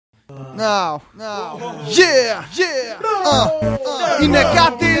Now. Είναι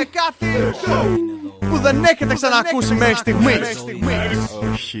κάτι που δεν έχετε ξανακούσει μέχρι στιγμής.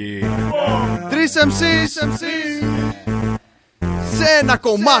 Όχι. 3 MCs σε ένα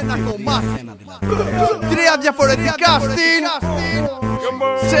κομμάτι. 3 διαφορετικά στυλ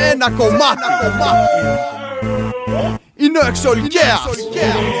σε ένα κομμάτι. Είναι ο Εξορκέας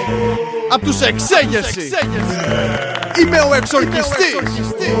απ' τους Εξέγερση. Είμαι ο εξορκιστής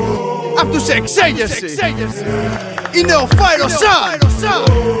απ' τους Εξέγερση. Είναι ο Φάιροσάν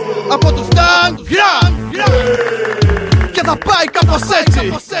από τους Underground. Και θα πάει κάπως έτσι.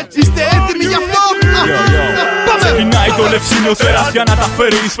 Είστε έτοιμοι γι' αυτό? Πάμε! Ξεκινάει το λευσίνιο τέρας για να τα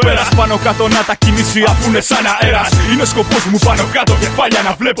φέρει εις πέρας. Πάνω κάτω να τα κινήσει αφού είναι σαν αέρας. Είναι σκοπός μου πάνω κάτω κεφάλια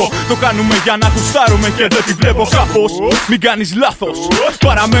να βλέπω. Το κάνουμε για να γουστάρουμε και δεν τη βλέπω κάπως. Μην κάνεις λάθος,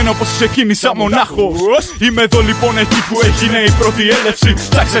 παραμένω πως ξεκίνησα μονάχος. Είμαι εδώ λοιπόν εκεί που έγινε η πρώτη έλευση.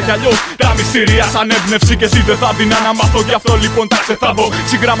 Ψάξε κι αλλιώς τα μυστήρια σαν έμπνευση. Και τι δεν θα δίνα να μάθω, γι' αυτό λοιπόν τα ξεθάβω.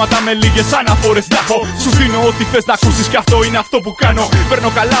 Συγγράμματα με λίγες αναφορές να έχω. Σου δίνω ό,τι θες να ακούσεις κι αυτό είναι αυτό που κάνω. Παίρνω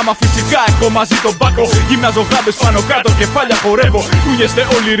καλά μα φυσικά έχω μαζί τον πάκο. Γυμνάζω γάμπες πάνω κάτω, κεφάλια χορεύω. Κουνιέστε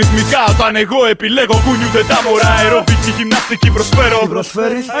όλοι ρυθμικά όταν εγώ επιλέγω. Κουνιούνται τα μωρά, αερόμπικη γυμναστική προσφέρω. Τι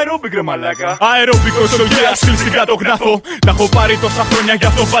προσφέρεις? Αερόμπικ ρε μαλάκα. Αερόμπικος ο γέας κλειστικά το γνάθω. Τα έχω πάρει τόσα χρόνια γι'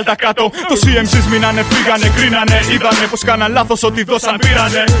 αυτό βάλτα κάτω. Το CMCs μείνανε, φύγανε, κρίνανε. Είδανε πως κάναν λάθος, ότι δώσαν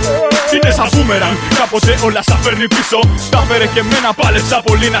πήρανε. Είναι σαν μπούμεραν, κάποτε όλα στα φέρνει πίσω. Τα φέρε και μένα, πάλεψα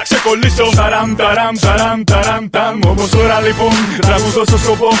πολύ να ξεκολλήσω. Ταραμ, ταραμ, ταραμ, ταραμ, ταμ. Όπως τώρα λοιπόν, τραγουδώ στο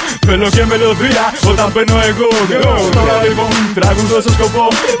σκοπό. Θέλω και μελωδία όταν μπαίνω εγώ. Τώρα λοιπόν, τραγουδώ στο σκοπό.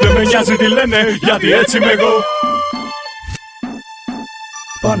 Δεν με νοιάζει τι λένε, γιατί έτσι είμαι εγώ.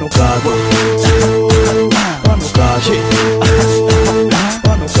 Πάνω κάτω, πάνω κάτω,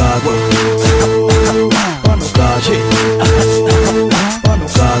 πάνω κάτω, πάνω κάτω, πάνω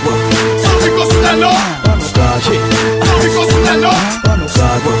κάτω. Το δικό σου μυαλό, πάνω κάτω, το δικό σου μυαλό, πάνω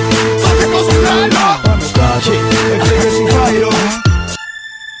κάτω, το δικό σου μυαλό. πάνω κάτω. Εξέγερση Φάιρο.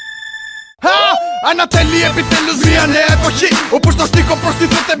 Ανατελεί επιτέλους μια νέα εποχή, όπου στο στίχο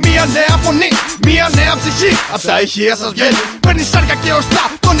προστίθεται μια νέα φωνή, μια νέα ψυχή. Απ' τα ηχεία σας βγαίνει, παίρνει σάρκα και οστά.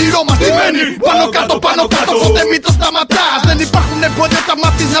 Το όνειρό μας τιμένη. Πάνω κάτω, ποτέ μην το σταματάς. Δεν υπάρχουν εμπόδια, τα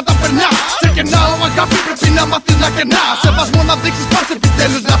μάθεις να τα περνάς. Σε κενάω αγάπη, πρέπει να μάθεις να κενάς. Σεβασμό να δείξεις, πας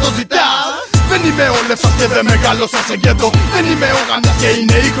επιτέλους να το ζητάς. Δεν είμαι ο Λεύσας και δεν μεγάλωσα σε γκέτο. Δεν είμαι ο Γανιάς και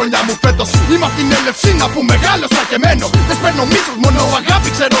είναι η χρονιά μου φέτος. Είμαι απ' την Ελευσίνα που μεγάλωσα και μένω. Δεν σπέρνω μίσος, μόνο αγάπη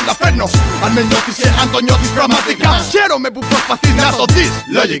ξέρω να φέρνω. Αν με νιώθεις και αν το νιώθεις πραγματικά, χαίρομαι που προσπαθείς να το δεις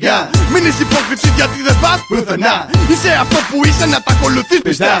λογικά. Μην είσαι υπόκριψης γιατί δεν πας πουθενά. Είσαι αυτό που είσαι, να τα ακολουθείς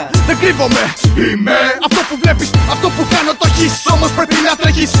πιστά. Δεν κρύβομαι, είμαι αυτό που βλέπεις. Αυτό που κάνω το έχεις, όμως πρέπει να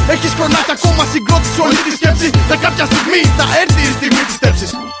τρέχεις. Έχεις χρονάκι ακόμα, συγκρότης όλη τη σκέψη. Και κάποια στιγμή θα έρθει η στιγμή της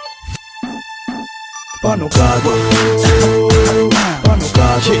στέψης. Πάνω κάτω, πάνω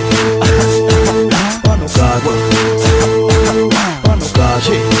κάτω, πάνω κάτω, πάνω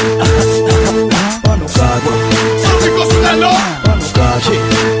κάτω, πάνω κάτω. Το δικό σου μυαλό, Πάνω κάτω,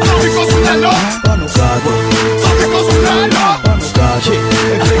 το δικό σου μυαλό, πάνω κάτω, το δικό σου μυαλό. πάνω κάτω.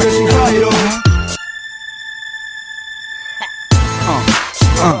 Εξέγερση Φάιρο.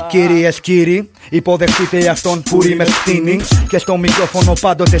 Κυρίες, κύριοι, υποδεχτείτε αυτόν που ρήμες φτύνει. Και στο μικρόφωνο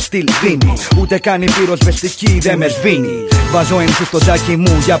πάντοτε στυλ δίνει. Ούτε κάνει πυροσβεστική, δεν με σβήνει. Βάζω MC στο τζάκι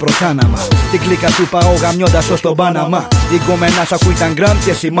μου για πρωτάναμα. Την κλίκα σου πάω γαμιώντας ως τον Πάναμα. Η κομμένα σου ακούει ήταν γκραμ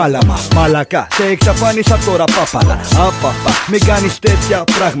και σημάλαμα. Μαλακά, σε εξαφάνισα τώρα πάπαλα. Απαπα, μην κάνεις τέτοια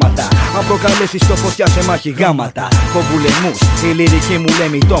πράγματα. Αν προκαλέσεις το φωτιά σε μάχη γάματα. Κομπουλεμούς, η λυρική μου λέει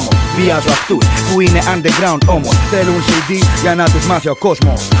μη τόμο. Βιάζω αυτούς που είναι underground όμως. Θέλουν CD για να τους μάθει ο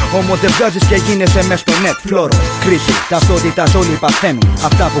κόσμος. Όμως δεν βγάζεις και γίνεσαι μες στο net. Φλόρο, κρίση, ταυτότητας όλοι παθαίνουν.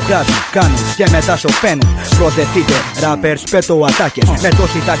 Αυτά που χρειάζουν, κάνουν και μετά σωπαίνουν. Προσδεθείτε, rappers, πέτω ατάκες. Με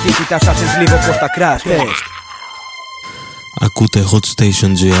τόση ταχύτητα σας λίγο πως τα crash test. Ακούτε Hot Station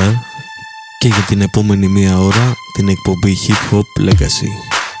GR και για την επόμενη μία ώρα την εκπομπή Hip Hop Legacy.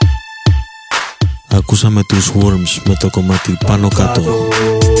 Ακούσαμε τους Worms με το κομμάτι Πάνω Κάτω.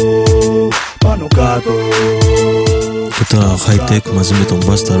 Πάνω κάτω. Και τώρα High Tech μαζί με τον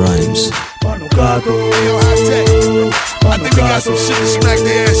Busta Rhymes. Πάνω κάτω. I think we got some shit to smack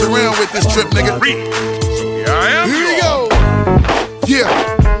their ass around with this trip, nigga. Here we go. Yeah,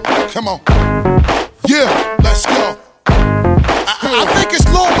 come on. Yeah, let's go. I think it's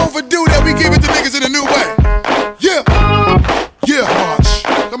long overdue that we give it to niggas in a new way. Yeah, yeah, march.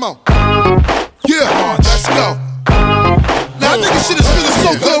 Come on. Yeah, march. Let's go. Now I think this shit is feeling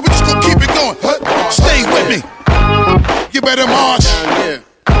so good. We just gonna keep it going. Stay with me. You better march.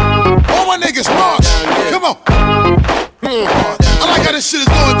 All my niggas march. Come on. I like how this shit is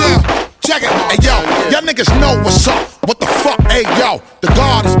going down. check it. Hey yo, y'all niggas know what's up. What the fuck? Hey yo, the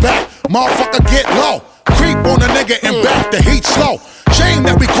guard is back. Motherfucker, get low. Creep on a nigga and back the heat slow. Shame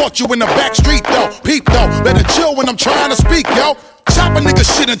that we caught you in the back street though. Peep though, better chill when I'm trying to speak, yo. Chop a nigga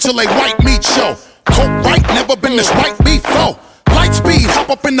shit until they white meat show. Coke right, never been this white beef foe. Light speed, hop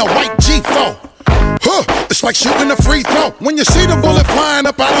up in the white G4. It's like shooting a free throw. When you see the bullet flying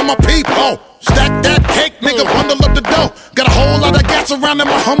up out of my peephole. Stack that cake, nigga, bundle up the dough. Got a whole lot of gas around in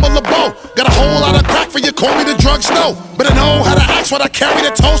my humble abode. Got a whole lot of crack for you, call me the drugstore. But I know how to ask what I carry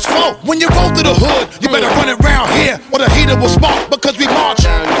the toast for. When you roll through the hood, you better run it round here, or the heater will spark because we march.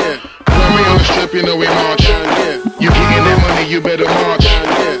 When we on the strip, you know we march. You getting that money, you better march.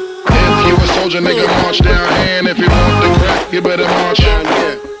 If you a soldier, nigga, march down here. And if you want the crack, you better march.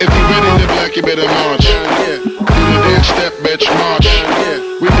 If you ready to black, you better march. Do the dance step, bitch, march.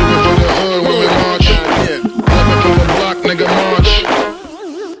 We do it for the hood when we march. Rapping for the block, nigga, march.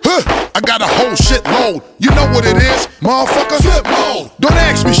 I got a whole shit load. You know what it is, motherfucker? Flip mode. Don't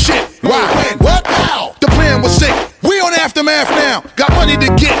ask me shit. Why? When? What? How? The plan was sick. We on aftermath now. Got money to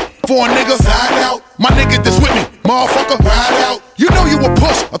get for a nigga. Side out. My nigga that's with me, motherfucker. Ride out. You know you a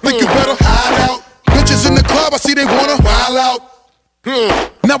puss. I think you better hide out. Bitches in the club, I see they wanna wild out.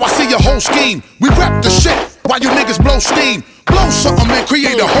 Now I see your whole scheme. We rap the shit while you niggas blow steam. Blow something and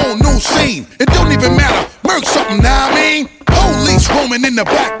create a whole new scene. It don't even matter. Murk something, now I mean. Police roaming in the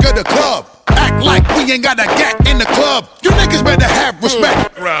back of the club. Act like we ain't got a gat in the club. You niggas better have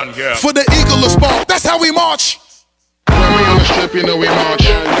respect. For the eagle of spark, that's how we march. When we on the strip, you know we march.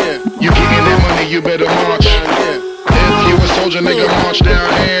 You getting that money, you better march. If you a soldier, nigga, march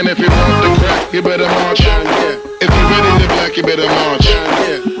down here. And if you want the crack, you better march. If you ready to black, you better march.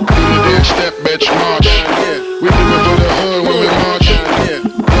 Do the dance step, bitch, march. We do it for the hood when we march.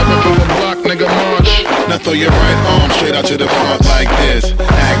 Rapping for the block, nigga, march. Now throw your right arm straight out to the front like this.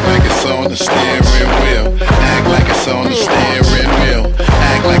 Act like it's on the steering wheel. Act like it's on the steering wheel.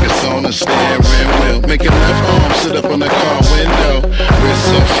 Act like it's on the steering wheel. Make your left arm sit up on the car window. Wrist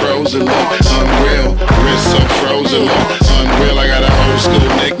so frozen low, unreal. Wrist so frozen low, unreal. I got a old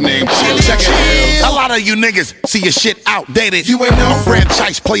school nickname. Check it. A lot of you niggas see your shit outdated. You ain't no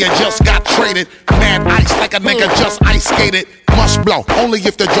franchise player just got traded. Mad ice like a nigga just ice skated. Must blow, only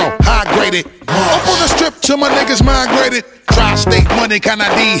if the draw high graded. Up on the strip till my niggas migrated. Tri-state money kinda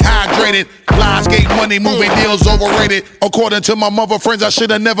dehydrated. Lionsgate money, moving deals overrated. According to my mother friends, I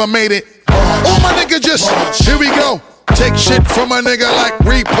shoulda never made it. All my niggas just, here we go. Take shit from a nigga like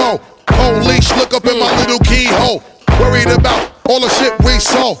repo. Police look up in my little keyhole. Worried about all the shit we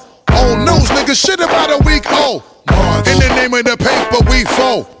sold. Old news niggas shit about a week old. In the name of the paper we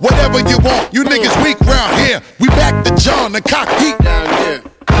fold. Whatever you want, you niggas weak round here. We back to John, the cock heat.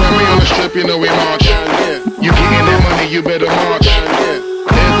 When we on the strip, you know we march. You getting that money, you better march.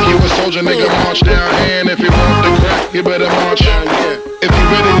 If you a soldier, nigga, march down here. And if you want the crack, you better march. If you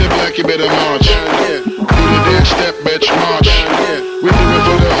ready to black, you better march. Do the dance step, bitch, march. We do it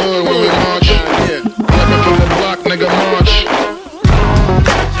for the hood when we march. Rapping for the block, nigga, march.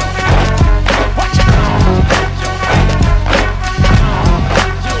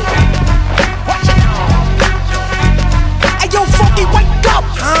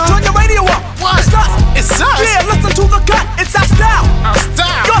 Turn your radio up. What? It's us. It's us. Yeah, listen to the cut. It's our style. Our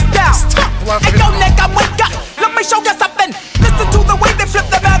style. Your style. Hey, yo, nigga, wake up. Let me show you something. Listen to the way they flip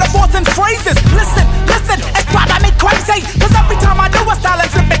the metaphors and phrases. Listen, it's driving me crazy. Cause every time I do a style and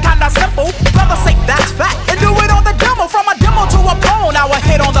flip it kinda simple. Brothers say that's fat and do it on the demo. From a demo to a phone, now a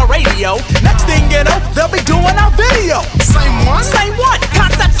hit on the radio. Next thing you know, they'll be doing our video. Same one? Same one.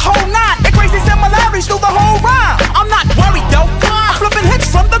 Concepts whole nine. And crazy similarities through the whole rhyme. I'm not worried though. I'm flipping hits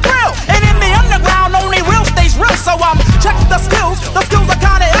from the grill. And in the underground, only real stays real. So I'm checking the skills. The skills are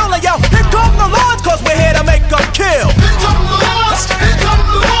kinda ill. And yo, here come the lords, cause we're here to make them kill. Here come the lords. Here come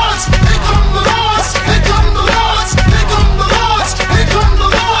the lords. Here come the lords. Here come the lords. Here come the lords. Here come the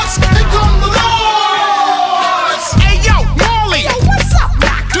lords. Here come the lords. Hey yo, Marley. Yo, what's up,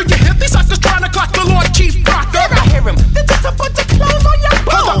 Mac? Do you hear these suckers trying to clock the Lord Chief Proctor? I hear him. They're just a bunch of clothes on your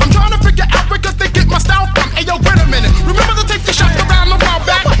boat. Hold up, I'm trying to figure out where they get my style from. Hey yo, wait a minute. Remember the tape you shot around the while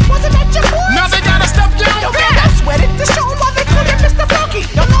back? Wasn't that your boy? Now they gotta step down Yo, back. man, I sweat it. To show 'em why they call it Mr. Funky.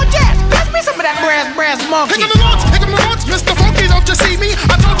 Yo, no jazz. Pass me some of that brass monkey. Here come the lords, Mr. Funky, don't you see me?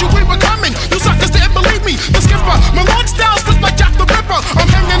 I told you we were coming. You suckers didn't believe me. The skipper, my Lord style spits like Jack the Ripper. I'm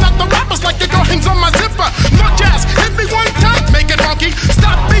hanging out the rappers like the girl hangs on my zipper. No jazz, hit me one time, make it funky.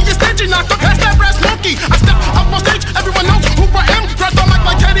 Stop being stingy, knock the past that brass monkey. I step up on stage, everyone knows who I am. Dressed on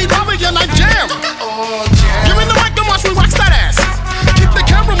like Teddy Riley and I jam. Give me the mic and watch me wax that ass. Keep the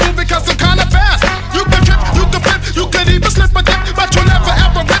camera moving cause I'm kinda fast. You can trip, you can flip, you can even slip a dip, but you'll never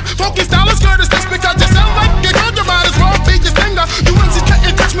ever rip. Funky style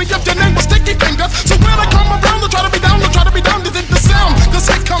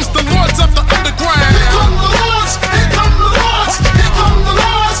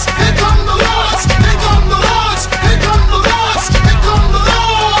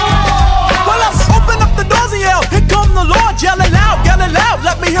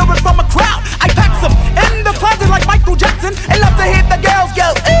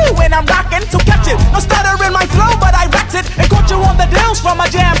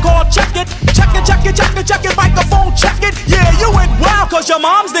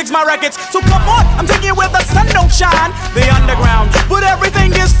my records. So come on, I'm taking you where the sun don't shine. The underground, but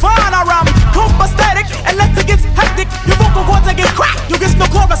everything is fine. I rhyme copacetic, and let's it gets hectic. Your vocal cords they get cracked, you get no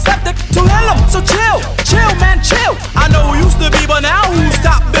chloroseptic. To hell 'em, so chill, chill man, chill. I know who used to be, but now who's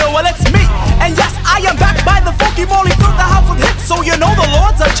top bill? Well, it's me, and yes, I am back by the funky Molly. Filled the house with hits, so you know the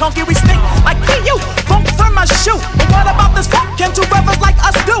lords are chunky. We stink like P.U. Funk from my shoe. But what about this funk? Can two brothers like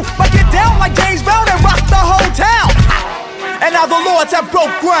us do? Break it down like James Brown and rock the whole town. And now the lords have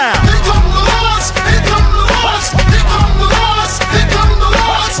broke ground. Here come the lords, here come the lords, here come the lords, here come the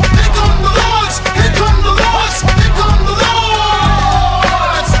lords, here come the lords, here come the lords, here come the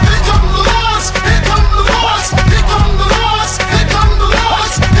lords, here come the lords, here come the lords, here come the lords, here come the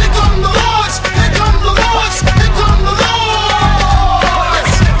lords, here come the lords, here come the lords, here come the lords.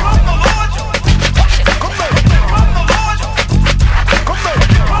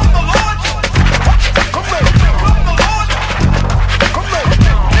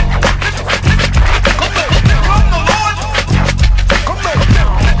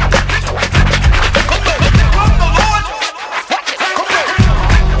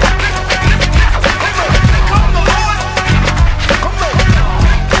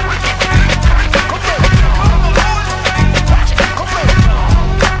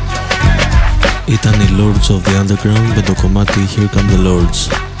 Ήταν οι Lords of the Underground με το κομμάτι Here Come the Lords.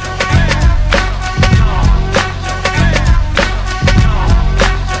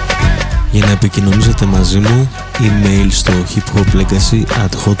 Για να επικοινωνήσετε μαζί μου, email στο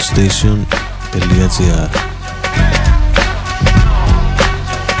hiphoplegacy@hotstation.gr.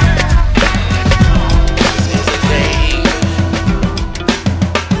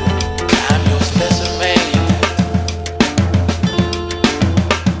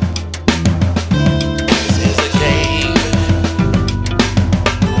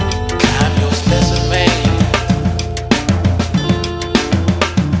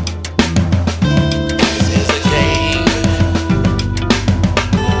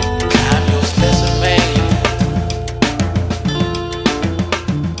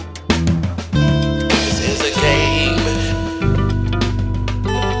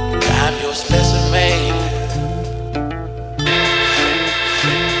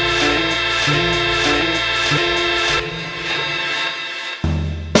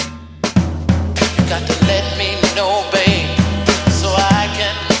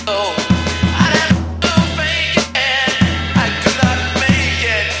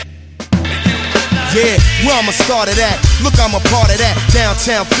 Started at. Look, I'm a part of that.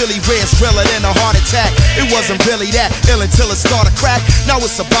 Downtown Philly, where it's realer than a heart attack. It wasn't really that ill until it started crack. Now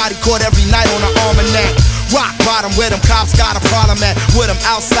it's a body court every night on the almanac. Rock bottom where them cops got a problem at. Where them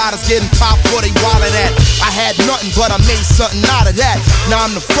outsiders getting popped for they wallet at. I had nothing but I made something out of that. Now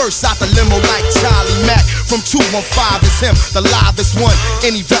I'm the first out the limo like Charlie Mack. From 215 is him, the livest one.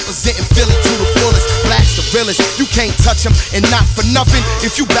 And he representing Philly to the fullest. Black's the realest, you can't touch him. And not for nothing,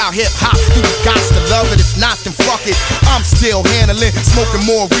 if you bout hip hop, you got to love it. If not, then fuck it. I'm still handling, smoking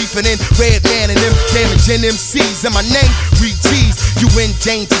more reefer than Redman and them damaging MCs. And my name, Reed G's. You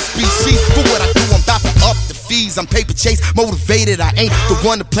endangered species. For what I do, I'm about to up the fees. I'm paper chase motivated. I ain't the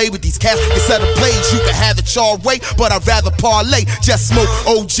one to play with these cats. Instead of blades, you can have it your way, but I'd rather parlay. Just smoke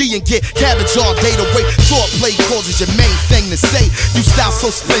OG and get cabbage all day to wait. Short play causes your main thing to say. You style so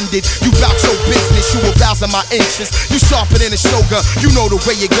splendid, you bout your business, you arousing my interest. You sharper than a shogun, you know the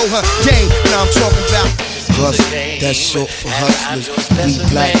way you go, huh? Game, now I'm talking about Hustle, that's short for hustlers. We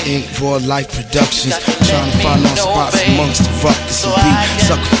Black Ink, Raw Life Productions. Trying to find our spots amongst the ruckus and beat.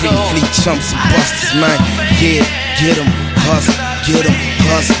 Sucker free, fleet chumps and busters, man. Yeah, get 'em, hustle, get 'em,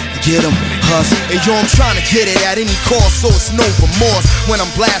 hustle, get 'em, hustle. And yo, I'm trying to get it at any cost, so it's no remorse. When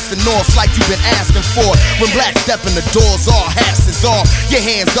I'm blasting off like you've been asking for. When black step in the doors, all hats is off. Your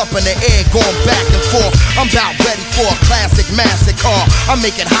hands up in the air, going back and forth. I'm about ready for a classic massacre. I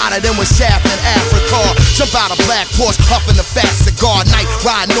make it hotter than with Shaft in Africa. Jump out a black Porsche, huffing a fat cigar. Night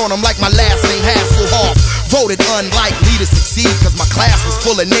riding on them like my last name Hasselhoff. Voted unlikely to succeed, cause my class was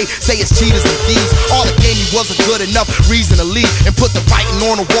full of Nate. Say it's cheaters and thieves. All it gave me wasn't good enough reason to leave and put the writing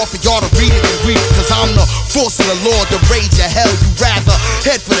on the wall for y'all to read it and read. Cause I'm the force of the Lord, the rage of hell. You rather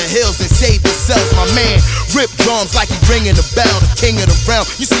head for the hills and save yourselves, my man. Rip drums like he ringing the bell, the king of the realm.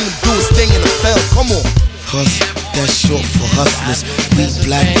 You seen him do his thing in the fell, come on. Hustle, that's short for hustlers. We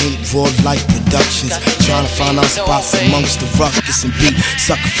Black Ink, Raw Life Productions. Trying to find our spots amongst the ruckus and beat.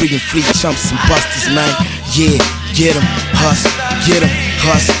 Sucker free and fleet chumps and busters, man. Yeah, get 'em, hustle, get 'em,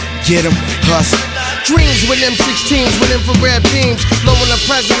 hustle, get 'em, hustle. Dreams with M16s with infrared beams, blowing up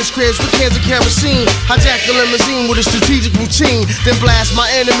president's cribs with cans of kerosene. Hijack a limousine with a strategic routine. Then blast my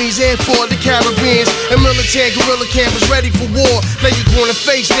enemies and for the Caribbeans. And military guerrilla campers ready for war. Lay your corner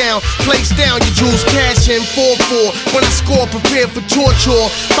face down, place down your jewels, cash in 4-4. When I score, prepare for torture.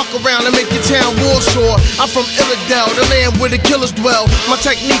 Fuck around and make your town war sore. I'm from Illidale, the land where the killers dwell. My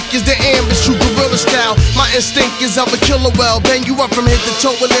technique is the ambush, true guerrilla style. My instinct is of a killer well. Bang you up from head to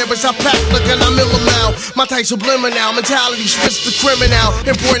toe with lyrics I pack like an Millimel. My type subliminal mentality spits the criminal.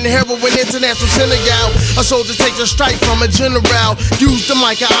 Important heroin, international Senegal. A soldier takes a strike from a general. Use the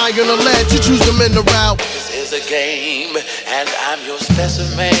mic, iron or lead to choose the mineral. This is a game, and I'm your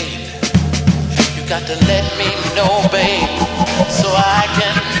specimen. You got to let me know, babe, so I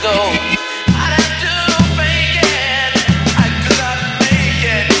can go. I didn't do fake it, I could not make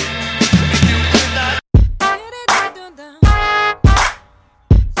it. You could not.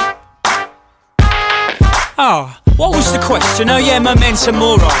 Oh, what was the question? Oh yeah, memento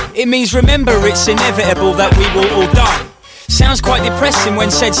mori. It means remember it's inevitable that we will all die. Sounds quite depressing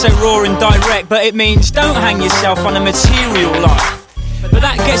when said so raw and direct, but it means don't hang yourself on a material life. But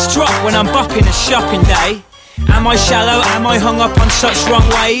that gets dropped when I'm bopping a shopping day. Am I shallow? Am I hung up on such wrong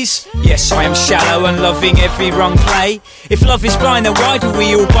ways? Yes, I am shallow and loving every wrong play. If love is blind, then why do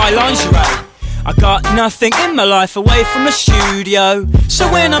we all buy lingerie? I got nothing in my life away from a studio,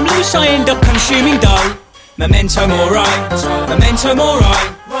 so when I'm loose I end up consuming dough. Memento mori, memento mori.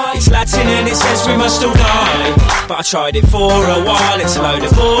 It's Latin and it says we must all die. But I tried it for a while, it's a load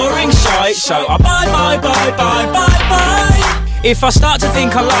of boring shite. So I bye. If I start to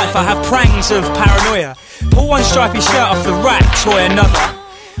think of life, I have prangs of paranoia. Pull one stripy shirt off the rack, toy another.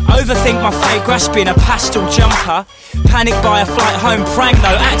 Overthink my fate, grasping a pastel jumper. Panic by a flight home, prank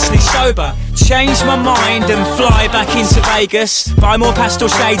though, actually sober. Change my mind and fly back into Vegas. Buy more pastel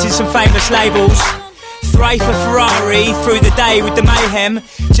shades and some famous labels. Thrape a Ferrari through the day with the mayhem,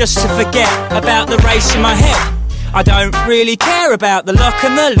 just to forget about the race in my head. I don't really care about the luck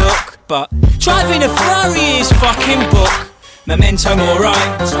and the look, but driving a Ferrari is fucking book. Memento mori,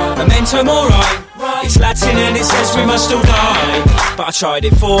 memento mori. It's Latin and it says we must all die. But I tried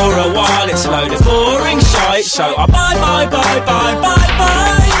it for a while, it's a load of boring shite. So I bye.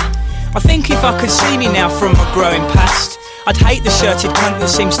 I think if I could see me now from my growing past, I'd hate the shirted cunt that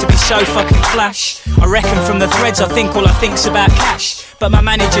seems to be so fucking flash. I reckon from the threads I think all I think's about cash, but my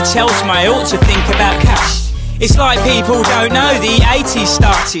manager tells me I ought to think about cash. It's like people don't know the 80s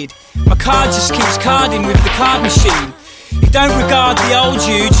started. My card just keeps carding with the card machine. You don't regard the old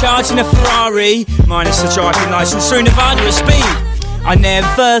you charging a Ferrari, minus the driving licence through Nevada at speed. I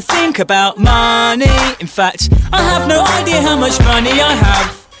never think about money. In fact, I have no idea how much money I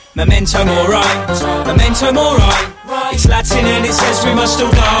have. Memento mori, memento mori. It's Latin and it says we must all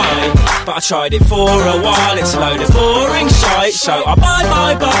die. But I tried it for a while, it's a load of boring shite. So I bye.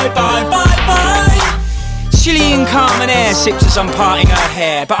 Chilean Carmenere sips as I'm parting her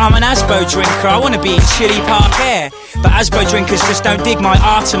hair. But I'm an Asbo drinker, I wanna be in Chili Park Air. But Asbo drinkers just don't dig my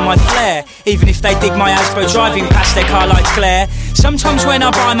art and my flair. Even if they dig my Asbo driving past their car lights glare. Sometimes when I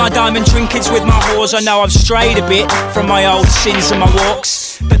buy my diamond trinkets with my whores, I know I've strayed a bit from my old sins and my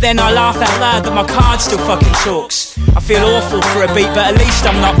walks. But then I laugh out loud that my card still fucking talks. I feel awful for a beat, but at least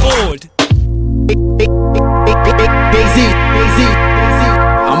I'm not bored.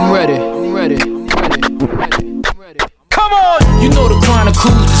 I'm ready. Come on! You know the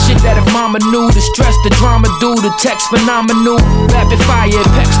chronicles, the shit that if mama knew, the stress, the drama do, the text phenomenal. Rapid fire,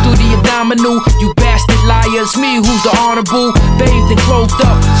 pecs through the abdominal. You bastard liars, me who's the honorable. Bathed and clothed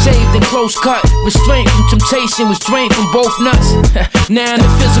up, shaved and close cut. Restraint from temptation was drained from both nuts. Now in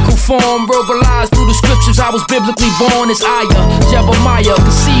the physical form, verbalized through the scriptures, I was biblically born as Aya, Jebemiah,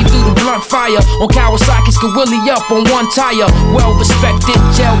 conceived through the blunt fire. On Kawasaki's Willie up on one tire. Well respected,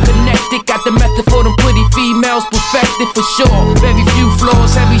 gel connected, got the method for them pretty females perfected for sure. Very few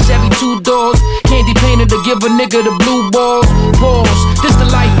floors, heavy Chevy 2 doors. Candy painted to give a nigga the blue balls. Pause, this the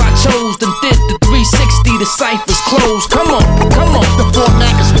life I chose. Then did the 360, the ciphers closed. Come on. The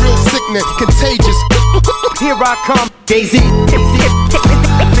format is real sickness, contagious. Here I come, Jay-Z.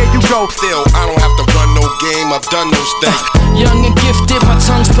 There you go. Still, I don't have to run no game, I've done those things. Young and gifted, my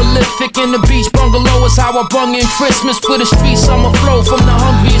tongue's prolific. In the beach bungalow is how I bung in Christmas. With a street summer flow from the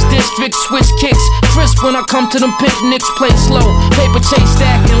hungriest district. Switch kicks, crisp when I come to them picnics. Play slow, paper chase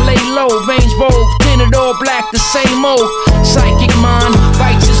stack and lay low. Range Rover, tinted all black, the same old. Psychic mind,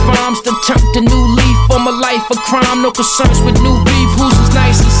 righteous rhymes, then turned a new leaf on my life of crime. No concerns with new beef, who's as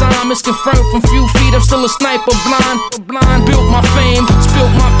nice as I'm. It's confirmed from few feet, I'm still a sniper blind. Built my fame,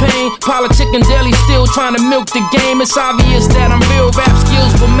 spilt my pain. Politic and deli still trying to milk the game. It's obvious that I'm real, rap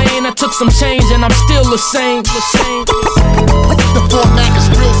skills remain. I took some change and I'm still the same. The format is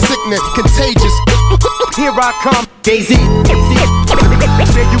sickness, contagious. Here I come, Jay-Z.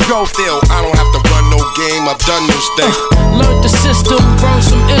 There you go. Still, I don't have to run no game, I've done those things. Learned the system, burned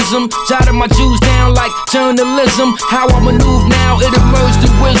some ism, jotted my Jews down like journalism. How I maneuver now, it emerged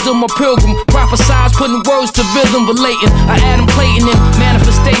through wisdom. A pilgrim, prophesize, putting words to rhythm, relating. I Adam Clayton in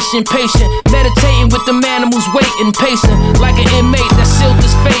manifestation, patient, meditating with the man who's waiting, pacing like an inmate that sealed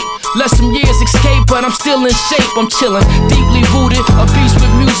his fate. Let some years escape, but I'm still in shape. I'm chillin', deeply rooted, a beast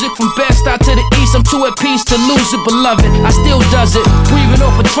with music from Bed-Stuy to the east. I'm too at peace to lose it, beloved. I still does it, breathing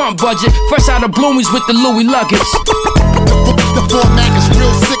off a Trump budget, fresh out of Bloomies with the Louis luggage. The format is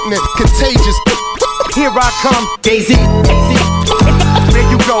real sickness, contagious. Here I come, Jay-Z. There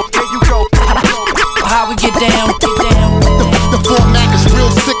you go, there you go. How we get down, get down. The format is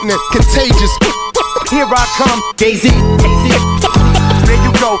real sickness, contagious. Here I come, Jay-Z. There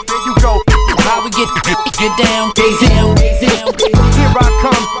you go, there you go. How we get down, Jay-Z. Here I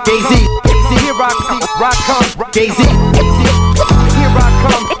come, Jay-Z. Here I come, Jay-Z. Here I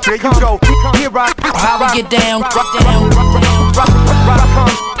come, there you go. Here I come. How we get down,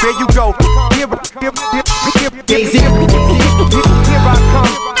 there you go. Jay-Z. Here I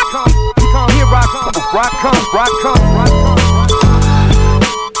come. Here I come.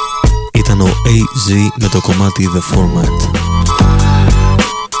 Ήταν ο AZ με το κομμάτι The Format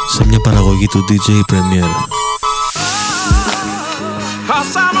σε μια παραγωγή του DJ Premier.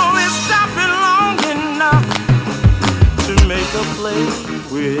 Cause I'm only stopping long enough to make a play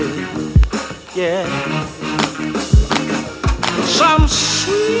with, yeah, some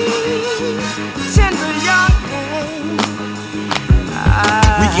sweet, tender young thing.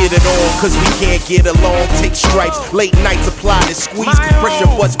 We get it on cause we can't get along. Take stripes, late nights apply to squeeze compression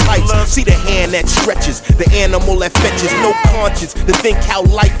bust pipes. See the hand that stretches, the animal that fetches. No conscience to think how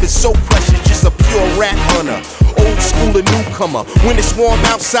life is so precious. Just a pure rat hunter, old school and newcomer. When it's warm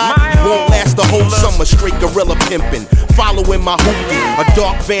outside, won't last the whole summer. Straight gorilla pimping, following my hoopty. A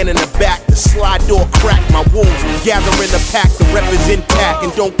dark van in the back, the slide door crack. My wolves gather in a pack, the rep is intact.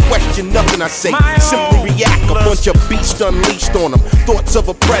 And don't question nothing I say, simply react. A bunch of beasts unleashed on them, thoughts of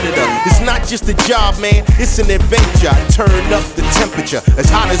a predator. It's not just a job, man, it's an adventure. I turn up the temperature, as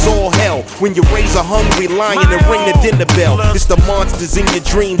hot as all hell. When you raise a hungry lion and ring the dinner bell. It's the monsters in your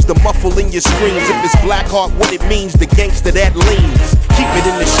dreams, the muffle in your screams. If it's Blackheart, what it means, the gangster that leans. Keep it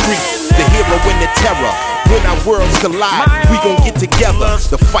in the street, the hero and the terror. When our worlds collide, we gon' get together.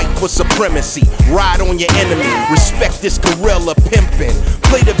 The fight for supremacy, ride on your enemy. Respect this gorilla pimpin'.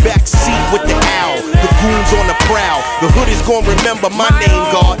 Play the back seat with the owl, the goons on the prowl. The hood is gon' remember my name,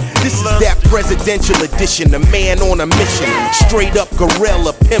 God. This is that presidential edition, the man on a mission. Straight up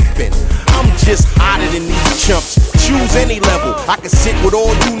gorilla pimpin'. I'm just hotter than these chumps. Choose any level, I can sit with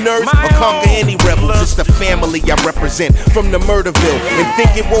all you nerds or conquer any rebels. It's the family I represent from the Murderville. And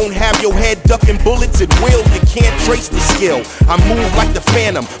think it won't have your head ducking bullets? It will, you can't trace the skill. I move like the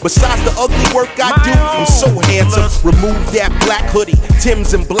Phantom, besides the ugly work I do, I'm so handsome. Remove that black hoodie,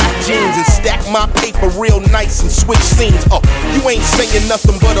 Tim's and black jeans, and stack my paper real nice and switch scenes. Oh, you ain't saying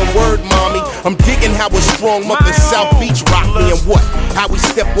nothing but a word, mommy. I'm digging how a strong month in South Beach rock me. And what? How we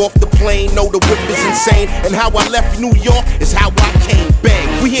step off the plane, know the whip is insane. And how I left New York is how I came. Bang,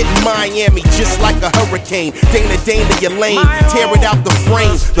 we hit Miami just like a hurricane. Dana, your lane, tear it out the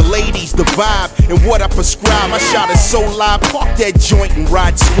frame. The ladies, the vibe, and what I prescribe. My shot is so live, park that joint and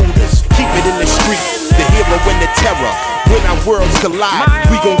ride scooters. Keep it in the street, the hero and the terror. When our worlds collide,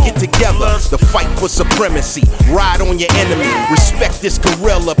 we gon' get together. The fight for supremacy, ride on your enemy. Respect this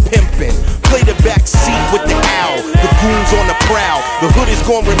gorilla pimpin'. Play the back seat with the owl, the goons on the prowl. The hood is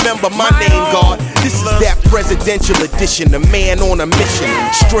gon' remember my name, God. This is that presidential edition, the man on a mission.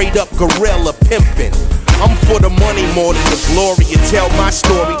 Straight up gorilla pimpin'. I'm for the money more than the glory. You tell my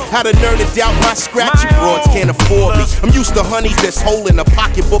story, how to learn to doubt my scratchy broads can't afford me. I'm used to honeys that's holding a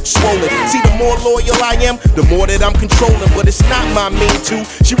pocketbook swollen. See, the more loyal I am, the more that I'm controlling. But it's not my mean to,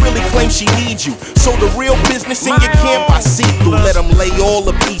 she really claims she needs you. So the real business in your camp I see through. Let them lay all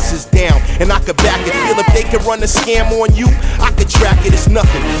the pieces down, and I could back it. Feel if they could run a scam on you, I could track it, it's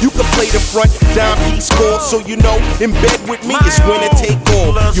nothing. You could play the front, down piece score. So you know, in bed with me, it's winner take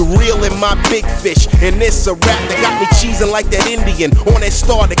all. You reel in my big fish, and this a rap that got me cheesing like that Indian on that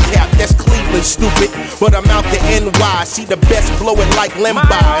starter cap. That's Cleveland, stupid, but I'm out to NY. See the best blow it like Limby.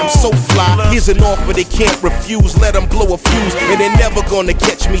 I'm so fly, here's an offer they can't refuse. Let them blow a fuse, and they're never gonna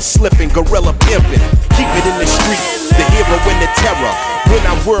catch me slipping. Gorilla pimpin', keep it in the street, the hero and the terror. When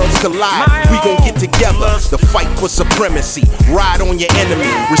our worlds collide, we gon' get together. The fight for supremacy, ride on your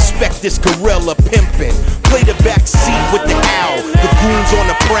enemy. Respect this gorilla pimpin'. Play the back seat with the owl, the goons on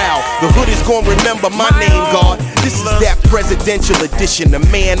the prowl. The hood is gon' remember my name, God. This is that presidential edition, a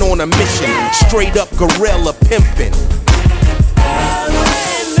man on a mission. Straight up gorilla pimpin'.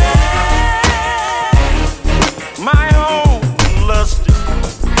 My own lust.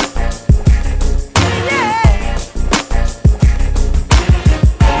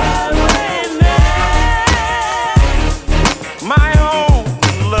 My own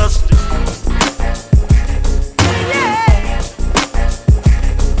lust.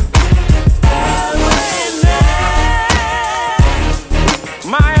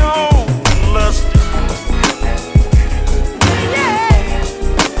 My own lust.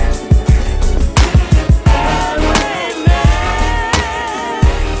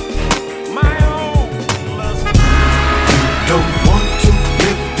 Don't want to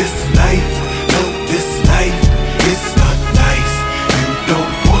live this life, no, this life is not nice. You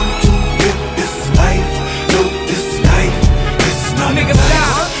don't want to live this life, no, this life is not Nigga, nice.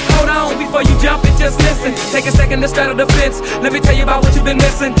 stop. Hold on before you jump and just listen. Take a second to straddle the fence. Let me tell you about what you've been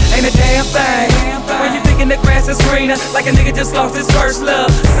missing. Ain't a damn thing. When you thinking the grass is greener, like a nigga just lost his first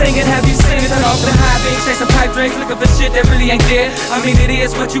love. Singing, have you seen it? Turn off the high beams, chasing pipe drinks, looking for shit that really ain't there. I mean, it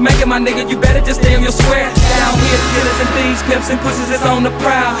is what you making, my nigga. You better just stay on your square. Down here, killers and thieves, pimps and pussies is on the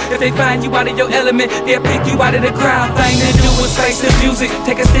prowl. If they find you out of your element, they'll pick you out of the crowd. Thing to do is face the music.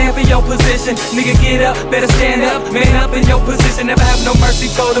 Take a stand for your position. Nigga, get up, better stand up. Man up in your position. Never have no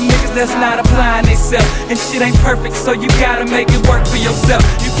mercy for them niggas that's not applying themselves. And shit ain't perfect, so you gotta make it work for yourself.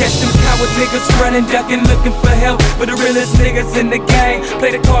 You catch them coward niggas running, ducking, looking for help. But the realest niggas in the game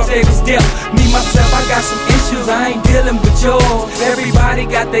play the cards they was dealt. Me, myself, I got some issues, I ain't dealing with yours. Everybody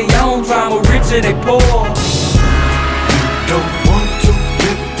got their own drama, rich or they poor. Don't want to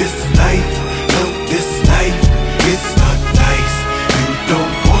live this life, no, this life is not nice. You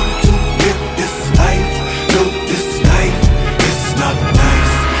don't want to live this life, no, this life is not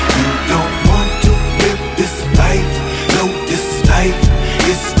nice. You don't want to live this life, no, this life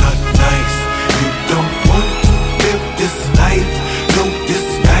is not nice. You don't want to live this life, no, this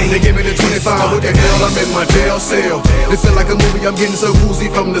life. They gave me the 25, what the hell, I'm in my jail cell. It felt like a movie, I'm getting so woozy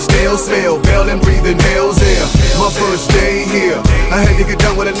from the stale smell. Bell and breathing hell's air, my first day here. I had to get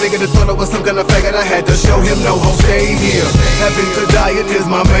down with a nigga that thought I was some kind of faggot. I had to show him no hope, stay here. Having to diet is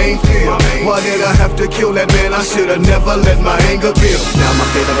my main fear. Why did I have to kill that man? I should've never let my anger build. Now my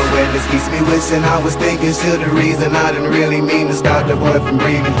state of awareness keeps me wishing I was thinking still the reason I didn't really mean to stop the boy from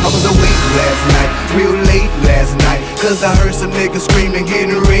breathing. I was awake last night, real late last night, cause I heard some niggas screaming,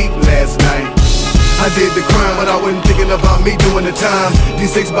 getting raped last night. I did the crime, but I wasn't thinking about me doing the time.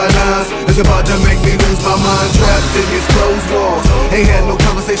 These 6x9s is about to make me lose my mind. Trapped in these closed walls. Ain't had no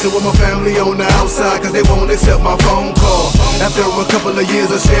conversation with my family on the outside, cause they won't accept my phone call. After a couple of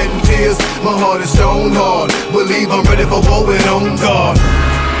years of shedding tears, my heart is stone hard. Believe I'm ready for war and on guard.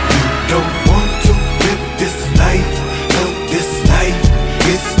 Don't want to live this life, no, this life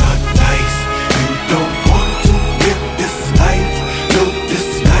is not nice. You don't want to live this life, no,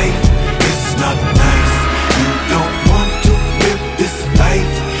 this life is not nice. You don't want to live this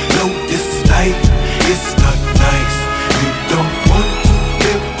life, no, this life is not nice. You don't want to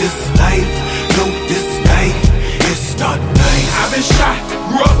live this life, no, this life is not nice. I've been shot,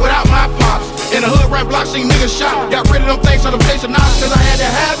 grew up without my pops. In the hood, right block, seen niggas shot. Got rid of them things on them station knobs, cause I had to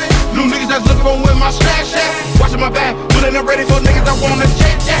have it. New niggas that's looking for where my stash at. Watching my back, putting them ready for niggas that wanna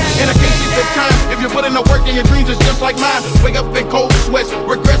check that. And I can't keep the time. If you put in the work and your dreams is just like mine. Wake up in cold sweats,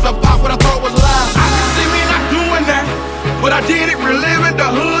 regrets about what I thought was lies. I can see me not doing that, but I did it, reliving the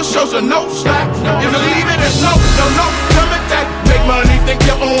hood, shows a no slack. If you leave it, there's no coming back. Make money, think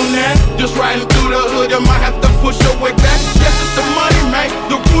you own that. Just riding through the hood, you might have to push your way back. Yes, it's the money, man,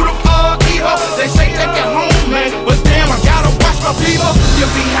 the root of all evil. They say take it home, man, but damn, I gotta watch my people.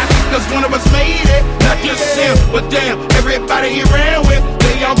 You'll be happy cause one of us made it. Not just him, but damn, everybody he ran with,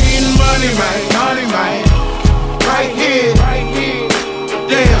 they all getting money, man, money, man. Right here,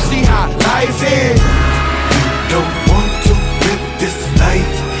 damn, see how life is. Don't want to live this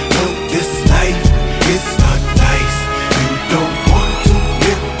life, no, this life is not nice. You don't want to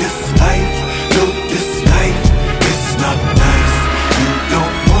live this life, no, this life is not nice. You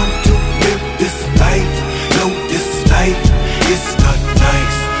don't want to live this life, no, this life is not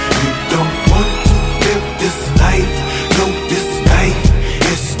nice. You don't want to live this life, no, this life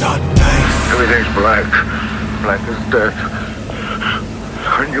is not nice. Everything's black, black as death.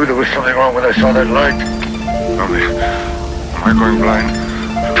 I knew there was something wrong when I saw that light. Tell me, am I going blind?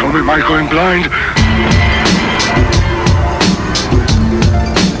 Tell me, am I going blind?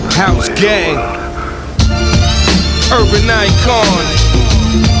 House Gang, Urban Icon,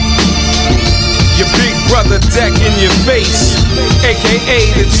 your big brother Deck in your face, aka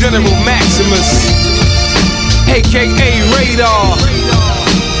the General Maximus, aka Radar,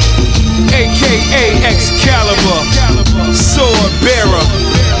 aka Excalibur, Sword Bearer,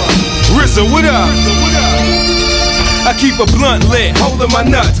 RZA, what up? I keep a blunt lit, holding my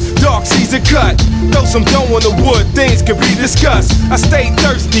nuts, dark season cut. Throw some dough on the wood, things could be discussed. I stay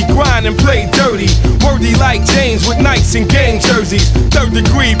thirsty, grind and play dirty. Worthy like James with Knights and game jerseys. Third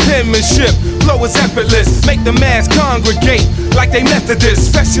degree penmanship, flow is effortless. Make the mass congregate like they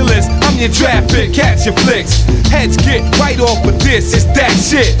Methodist specialists. I'm your draft pick, catch your flicks. Heads get right off of this, it's that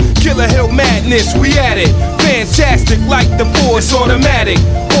shit. Killer Hill madness, we at it. Fantastic like the Force automatic.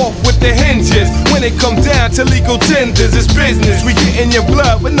 Off with the hinges. When it come down to legal tenders, it's business. We get in your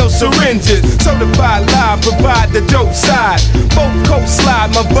blood with no syringes. Certified live, provide the dope side. Both coast slide,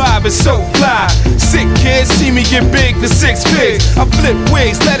 my vibe is so fly. Sick kids see me get big to 6 pigs. I flip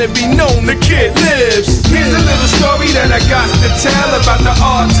wigs, let it be known the kid lives. Here's a little story that I got to tell about the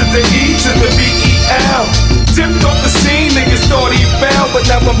R to the E to the B-E-L. Tipped off the scene, niggas thought he fell, but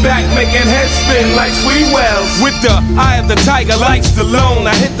now I'm back making heads spin like Sweet Wells. With the eye of the tiger like Stallone,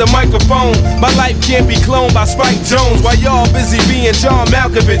 I hit the microphone. My life can't be cloned by Spike Jones. While y'all busy being John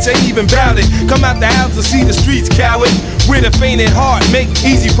Malkovich, ain't even bout it. Come out the house to see the streets, coward. With a fainted heart, make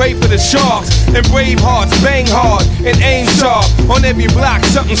easy prey for the sharks. And brave hearts, bang hard and aim sharp. On every block,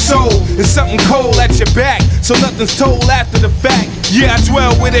 something sold and something cold at your back. So nothing's told after the fact. Yeah, I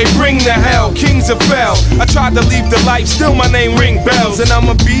dwell where they bring the hell. Kings are fell. I tried to leave the life, still my name ring bells. And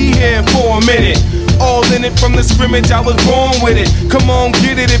I'ma be here for a minute. All in it from the scrimmage, I was born with it. Come on,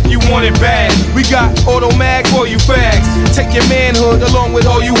 get it if you want it bad. We got auto mag for you fags. Take your manhood along with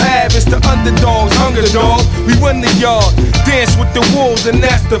all you have. It's the underdogs, hunger dog. We run the yard, dance with the wolves, and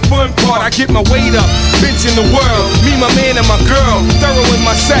that's the fun part. I get my weight up, bitch in the world. Me, my man, and my girl. Thorough in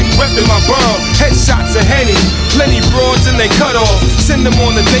my sack, reppin' my burl. Headshots of Henny, plenty broads and they cut off. Send them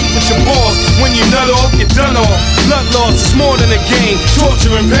on a date with your boss. When you nut off, you're done off. Blood loss is more than a game.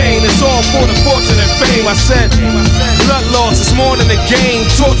 Torture and pain, it's all for the fortune and fame. I said, blood loss is more than a game.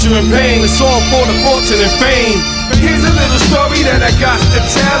 Torture and pain, it's all for the fortune and fame. Here's a little story that I got to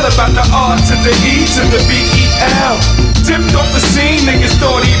tell about the R to the E to the B-E-L. Tipped off the scene, niggas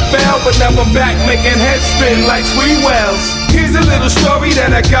thought he fell, but now I'm back making heads spin like Sweet Wells. Here's a little story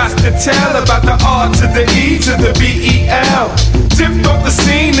that I got to tell about the R to the E to the B-E-L. Tipped off the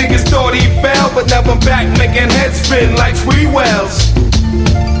scene, niggas thought he fell, but now I'm back making heads spin like Sweet Wells.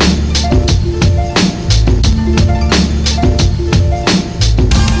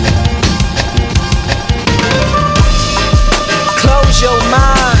 Close your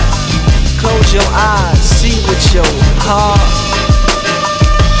mind, close your eyes, see with your heart.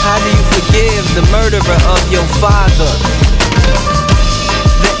 How do you forgive the murderer of your father?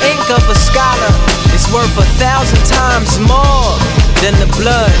 The ink of a scholar is worth 1,000 times more than the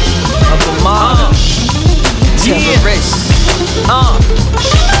blood of a martyr. Terrorist.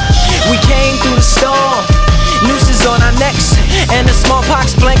 We came through the storm. Nooses on our necks and a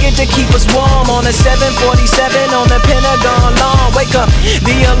smallpox blanket to keep us warm. On a 747 on the Pentagon lawn. Wake up,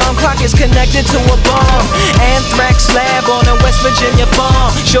 the alarm clock is connected to a bomb. Anthrax lab on a West Virginia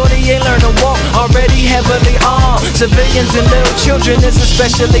farm. Shorty ain't learned to walk, already heavily armed. Civilians and little children is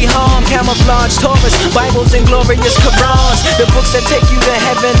especially harmed. Camouflage Taurus, Bibles and glorious Qurans. The books that take you to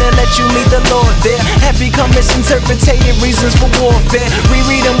heaven and let you meet the Lord there have become misinterpreted reasons for warfare. We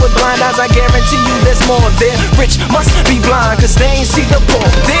read them with blind eyes, I guarantee you there's more there. Rich must be blind, cause they ain't see the poor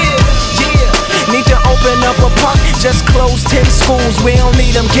there. Yeah, need to open up a park, just close 10 schools, we don't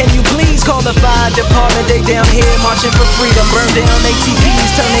need them. Can you please call the fire department? They down here marching for freedom. Burn down ATVs,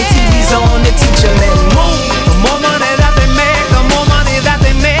 turn their TVs on to teach them and move. The more money that they make, the more money that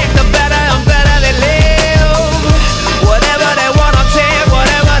they make, the better and better they live. Whatever they wanna take,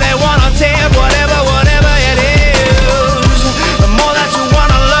 whatever they wanna take, whatever it is. The more that you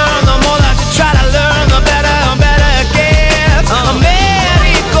wanna learn, the more that you try to learn, the better and better it gets.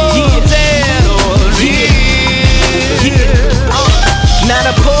 America, Now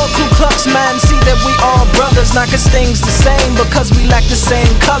the poor Ku Klux man see that we all brothers, not cause things the same, because we like the same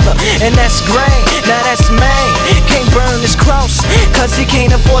color, and that's gray. Now that's Maine, can't burn his cross, cause he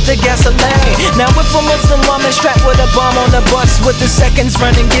can't afford the gasoline. Now if a Muslim woman strapped with a bomb on the bus, with the seconds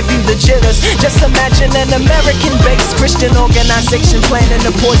running give you the jitters. Just imagine an American-based Christian organization planning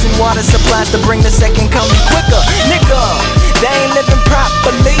the poison water supplies to bring the second coming quicker. Nigga, they ain't living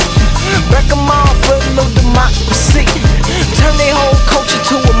properly. Break them off with a little democracy. Turn their whole culture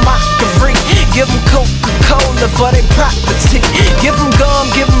to a mockery. Give them Coca-Cola for their property. Give them gum,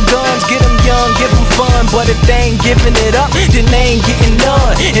 But if they ain't giving it up, then they ain't getting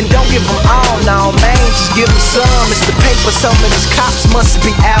none. And don't give them all, now man, just give them some. It's the paper, some of these cops must be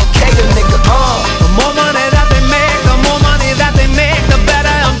Al-Qaeda, nigga. The more money that they make, the more money that they make, the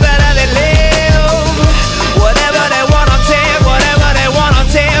better and better they live. Whatever they wanna take, whatever they wanna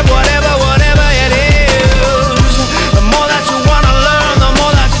take, whatever it is. The more that you wanna learn, the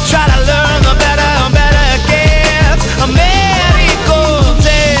more that you try to learn, the better and better it gets. American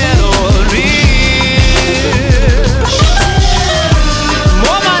terrorist.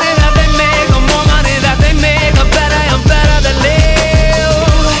 More money that they make, the more money that they make, the better and better they live.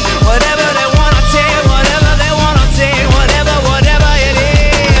 Whatever they wanna take, whatever they wanna take, whatever it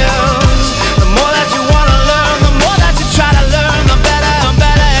is. The more that you wanna learn, the more that you try to learn, the better and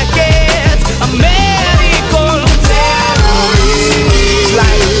better it gets. American terrorist.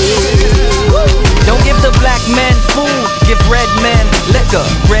 Like, don't give the black man food, give red man liquor.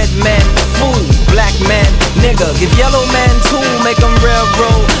 Red man food, black man nigga. Give yellow man tool, make them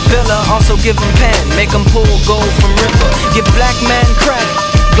railroad pillar. Also give them pen, make them pull gold from river. Give black man crack,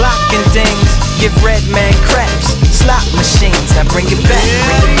 Glock and things. Give red man craps, slot machines. Now bring it back,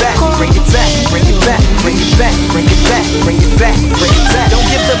 bring it back, bring it back, bring it back, bring it back, bring it back, bring it back, bring it back. Don't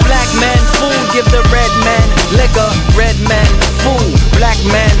give the black man food, give the red man liquor. Red man food, black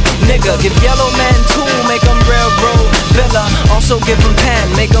man nigga. Give yellow man tool, make them railroad pillar. Also give them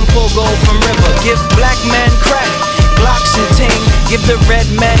pen, make them pull gold from river. Give black man crack, Glocks and ting. Give the red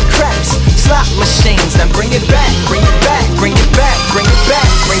man craps, slot machines. Now bring it back, bring it back, bring it back, bring it back,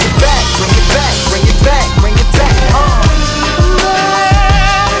 bring it back, bring it back, bring it back, bring it back.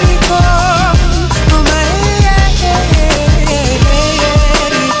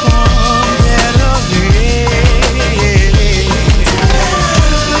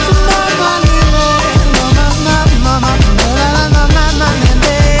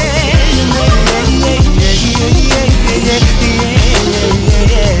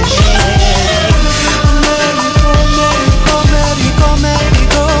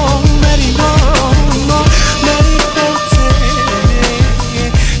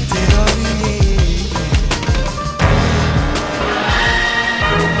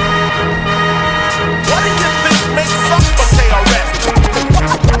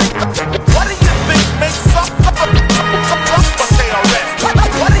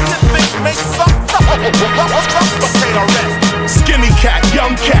 Skinny cat,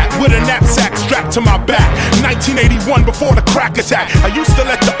 young cat with a knapsack strapped to my back. 1981, before the crack attack, I used to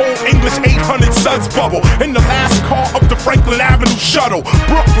let the old English 800 suds bubble in the last car up the Franklin Avenue shuttle.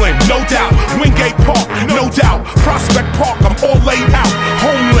 Brooklyn, no doubt. Wingate Park, no doubt. Prospect Park, I'm all laid out.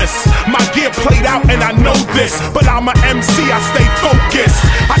 Homeless, my gear played out and I know this, but I'm a MC, I stay focused.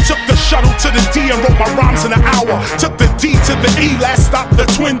 I took the shuttle to the D and wrote my rhymes in an hour. Took the D to the E, last stop the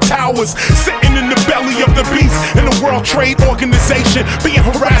Twin Towers. Sitting in the belly of the beast in the World Trade Organization, being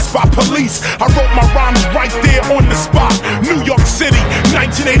harassed by police. I wrote my rhymes right there on the spot. New York City,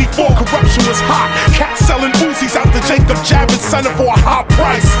 1984, corruption was hot. Cats selling Uzis out to Jacob Javits Center for a high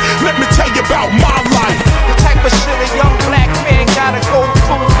price. Let me tell you about my life. The type of shit a young black man gotta go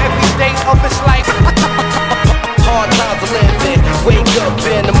through every day of his life. Hard times to live in, wake up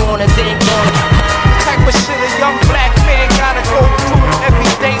in the morning, think on it. The type of shit a young black man gotta go through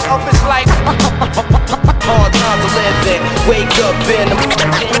every day of his life. Hard times to live in, wake up in the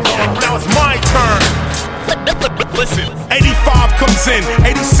morning, think on it. Now it's my turn. Listen, 85 comes in,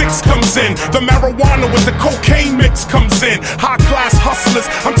 86 comes in. The marijuana with the cocaine mix comes in. High class hustlers,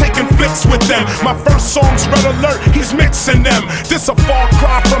 I'm taking flicks with them. My first song's Red Alert, he's mixing them. This a far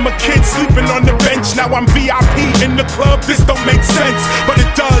cry from a kid sleeping on the bench. Now I'm VIP in the club, this don't make sense, but it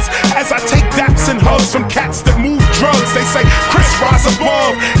does. As I take daps and hugs from cats that move drugs. They say, Chris, rise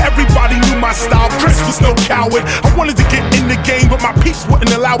above. Everybody knew my style, Chris was no coward. I wanted to get in the game, but my peeps wouldn't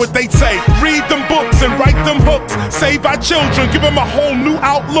allow it. They'd say, read them books and write them hooks. Save our children, give them a whole new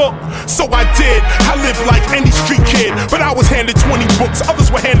outlook. So I did, I lived like any street kid, but I was handed 20 books, others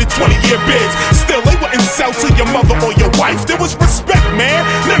were handed 20-year bids. Still, they wouldn't sell to your mother or your wife. There was respect, man,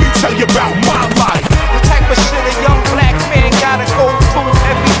 let me tell you about my life. The type of shit a young black man gotta go through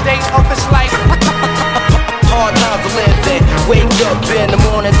every day of his life. Hard times to live in, wake up in the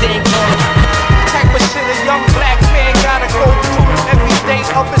morning, think on it. The type of shit a young black man gotta go through every day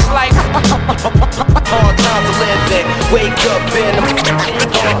of his life. Hard times to live in, wake up in the morning,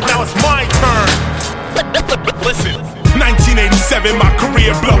 think on it. Now it's my turn. Listen, 1986. 97, my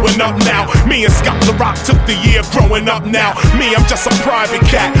career blowing up now. Me and Scott La Rock took the year growing up now. Me, I'm just a private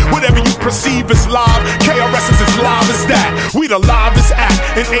cat. Whatever you perceive as live, KRS is as live as that. We the livest act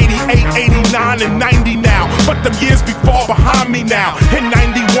in 88, 89, and 90 now. But them years before behind me now. In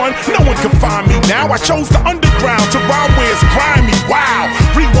 91, no one can find me now. I chose the underground to rhyme where it's grimy. Wow,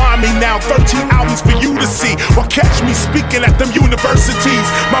 rewind me now, 13 albums for you to see. Or catch me speaking at them universities.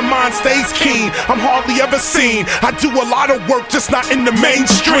 My mind stays keen, I'm hardly ever seen. I do a lot of work, just not in the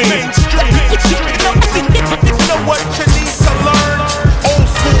mainstream. You know what you need to learn? Old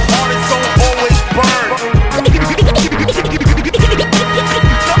school artists don't always burn. You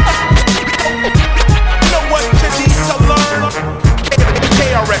know what you need to learn?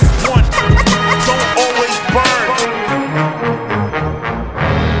 KRS-One don't always burn.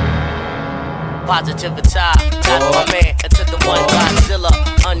 Positivity, that's my man. And to the one Godzilla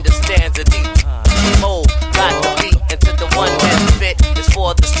understands the deep mode. Got the beat, and to the one that's fit is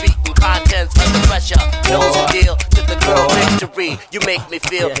for the street and contents under pressure. Knows the deal to the girl victory. You make me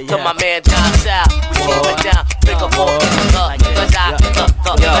feel to my man John Sal. We keep it down, bigger more in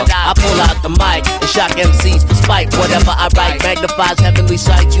I pull out the mic and shock MCs for spite. Whatever I write magnifies heavenly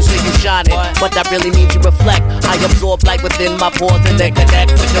sights. You say you shining, but that really means you reflect. I absorb light within my pores and then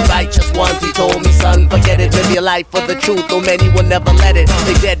connect with the righteous ones. He told me, son, forget it, live your life for the truth, though many will never let it.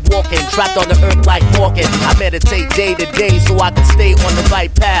 They dead walking, trapped on the earth like walking. I meditate day to day so I can stay on the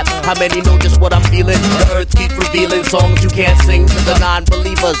right path. How many know just what I'm feeling? The earth keeps revealing songs you can't sing to the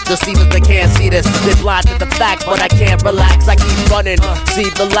non-believers. Deceivers, they can't see this. They're blind to the fact, but I can't relax. I keep running, see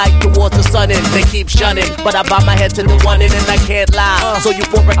the light towards the sun and they keep shunning. But I bow my head to the one and I can't lie. So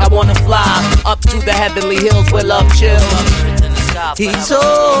euphoric, I wanna fly up to the heavenly hills where love chills. He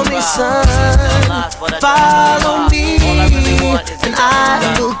told me, son, follow me, and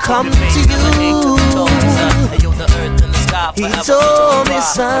I will come to you. He told me,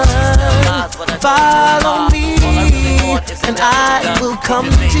 son, follow me, and I will come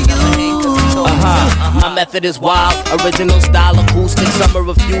to you. My method is wild, original style, acoustic. Some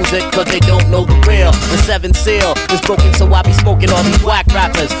refuse it cause they don't know the real. The 7 Seal is broken, so I be smoking all these whack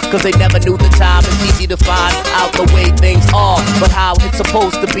rappers cause they never knew the time. It's easy to find out the way things are, but how it's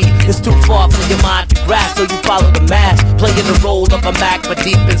supposed to be is too far for your mind to grasp. So you follow the mask, playing the role of a Mac, but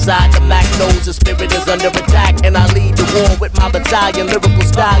deep inside the Mac knows the spirit is under attack. And I lead the war with my battalion, lyrical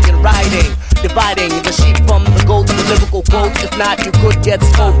stallion riding, dividing the sheep from the goats with lyrical quotes. If not, you could get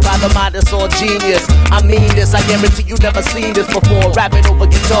smoked by the Midas or genius. I mean this, I guarantee you never seen this before. Rapping over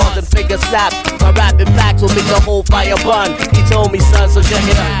guitars and finger snaps. My rapping facts will make the whole fire burn. He told me, son, so check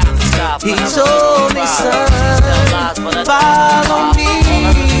it out. He told me, son, follow me,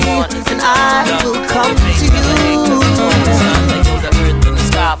 and I will come to you.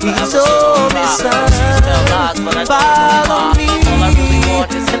 He told me, son, follow me,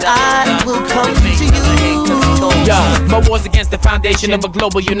 and I will come to you. My war's against the foundation of a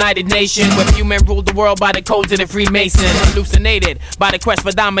global united nation, where few men rule the world by the codes of the Freemason, hallucinated by the quest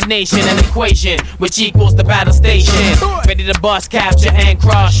for domination, an equation which equals the battle station. Ready to bust, capture, and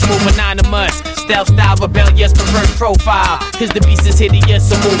crush, move anonymous, stealth style, rebellious, pervert profile. Cause the beast is hideous,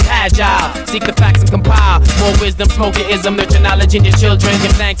 so move agile. Seek the facts and compile more wisdom, smoking ism, nurture knowledge in your children.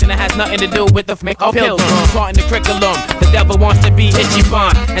 Give thanks and it has nothing to do with the pilgrim. Taught in the curriculum, the devil wants to be itchy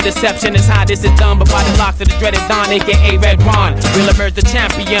bond, and deception is how this is done, but by the locks of the dreaded Don, aka Red Ron, will emerge the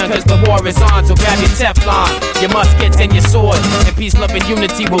champion, cause the war is on. So grab your Teflon, your muskets and your swords, and peace, love, and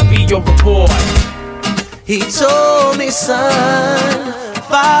unity will be your reward. He told me, son,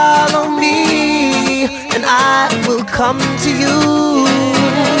 follow me, and I will come to you.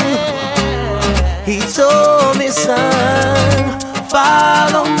 He told me, son,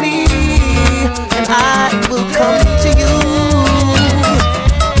 follow me, and I will come to you.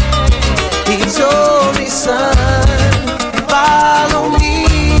 He told me, son, follow me,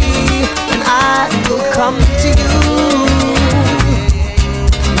 and I will come to you.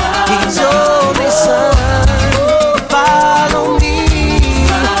 He told me, son, follow me,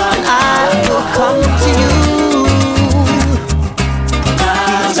 and I will come to you.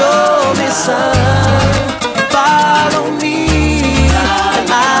 He told me, son, follow me, and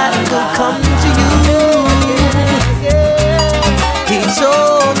I will come to you. He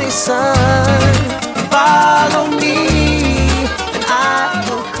told me, son, follow me, and I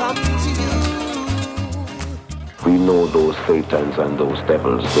will come to you. We know those satans and those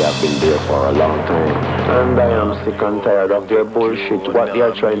devils, they have been there for a long time. And I am sick and tired of their bullshit. What they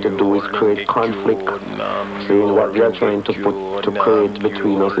are trying to do is create conflict. Saying what they are trying to create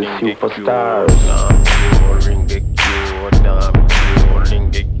between us is superstars.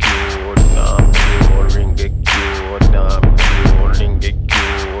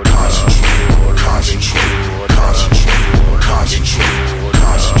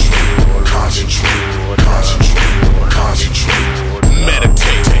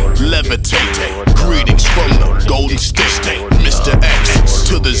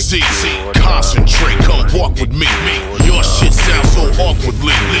 Z. Concentrate, come walk with me. Your shit sounds so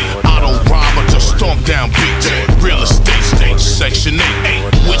awkwardly. I don't rhyme, I just stomp down beats. Real estate, Section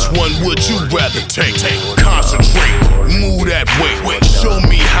 8. Which one would you rather take? Concentrate, move that way. Show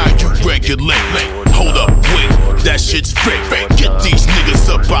me how you regulate. Hold up, wait, that shit's fake. Get these niggas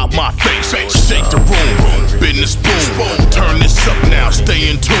up out my face. Shake the room, business boom. Turn this up now, stay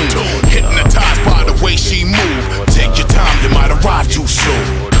in tune. Hypnotized by the way she move. Take your time, you might arrive too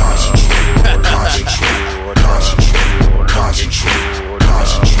soon. Concentrate, concentrate, concentrate, concentrate,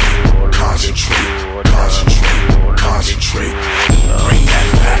 concentrate, concentrate, concentrate, concentrate. Bring that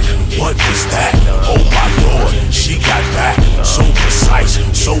back. What was that? Oh my lord, she got back. So precise,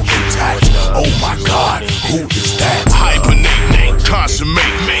 so intact. Oh my god, who is that? Hibernate,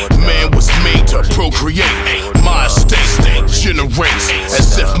 consummate. Man was made to procreate. My estate generates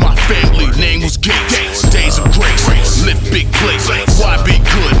as if my family name was Gates. Days of grace, lift big plates. Why be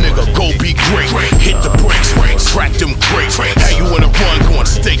good, nigga? Go be great. Hit the brakes, crack them crates. How you wanna run, going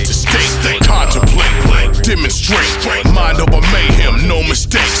state to state? Contemplate, demonstrate. Mind over mayhem, no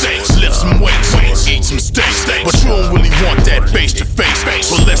mistakes. Lift some weights, eat some steaks. But you don't really want that face to face.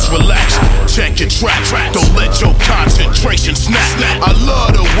 So let's relax, check your track. Don't let your concentration snap. I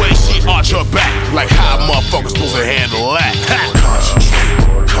love the way she arch her back. Like how motherfuckers supposed to handle that.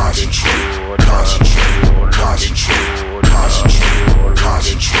 Concentrate, concentrate, concentrate, concentrate, concentrate,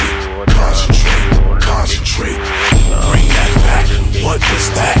 concentrate, concentrate, concentrate. Bring that back. What was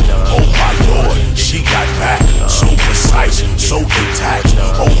that? Oh my lord, she got back. So precise, so intact.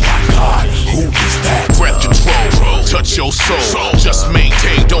 Oh my god, who is that? Breath control, touch your soul. Just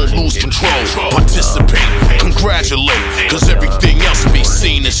maintain, don't lose control. Participate, congratulate. Cause everything else will be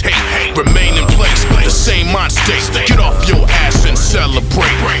seen as hate. Remain in place, the same mind state. Get off your ass and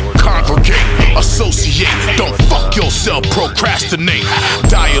celebrate. Congregate, associate. Don't fuck yourself, procrastinate.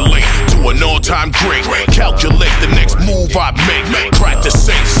 Dilate to an all-time great. Calculate the next move I make. Crack the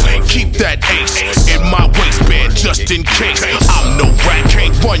safe, keep that ace in my waistband just in case. I'm no rat,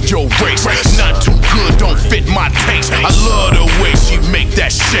 can't run your race. Not too good, don't fit my taste. I love the way she make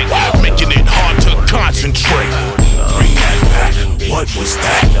that shit, making it hard to concentrate. Bring that back, what was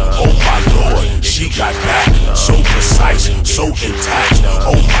that? Oh my lord, she got back. So precise, so intact.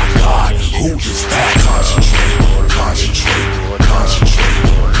 Oh my god, who is that? Concentrate, concentrate, concentrate,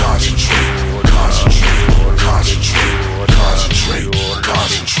 concentrate, concentrate, concentrate, concentrate,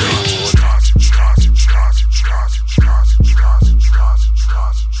 concentrate.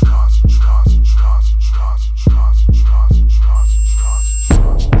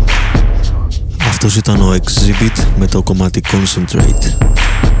 Αυτός ήταν ο Exhibit με το κομμάτι Concentrate.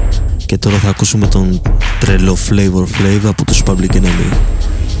 Και τώρα θα ακούσουμε τον τρελό Flavor Flav από τους Public Enemy,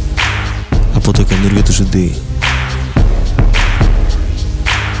 από το καινούργιο του CD.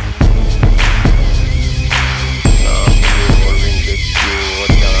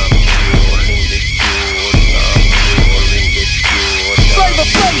 Flavor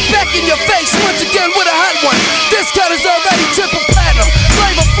Flav back in your face once again with a hot one. This cut is already triple platinum.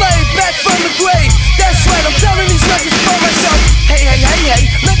 Flavor Flav back from the grave. That's right, I'm telling these records for myself. Hey, hey, hey, hey,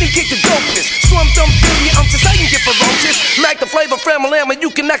 let me kick the dopest. Slum dumb Billy, I'm just I can get ferocious. Mac the Flavor Family, you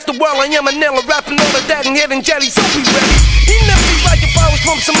can act the world. I am a nail, rapping all of that and hitting jelly, so be ready. He never like if I was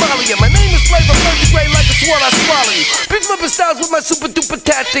from Somalia. My name is Flavor Flav, the great like a sword, I swallow you. Big flipping styles with my super duper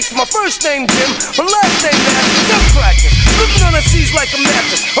tactics. My first name Jim, my last name Nasty. Dumb practice, living on the seas like a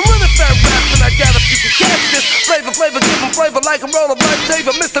mattress. I'm running fat rap and I got if you can catch this. Flavor, give him flavor like a roll of life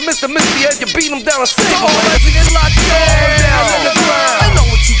saver. Mr. As you beat him down and save him. All as he get locked down in the ground. I know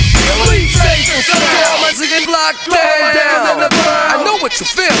what you feel. Sleep safe and sound. All as he get locked down in the ground. I know what you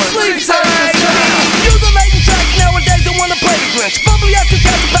feel. Sleep safe and sound. You the latent track nowadays don't wanna play the Grinch. Bubbly after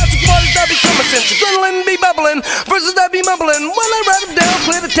catch Patrick Waters, I become a cinch. Adrenaline be bubbling, versus I be mumbling. When I write them down,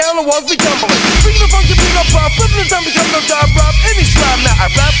 clear the town, the walls be tumbling. Bring the funky beat up pop, flipping the time become no job rob. Any slime now I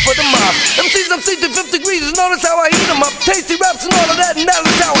rap for the mob. MCs I'm to 50 degrees, and notice how I heat them up. Tasty raps and all of that, and that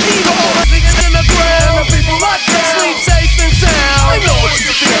is how I eat them up. Singing in the ground, the people locked down. Sleep safe and sound. I know what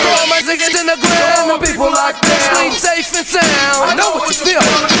you feel. All my singing in the ground, the people locked down. Sleep safe and sound. I know what you feel.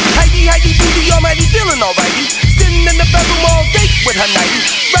 Heidi, booty, almighty feeling alrighty. Sitting in the bedroom all day with her nighty.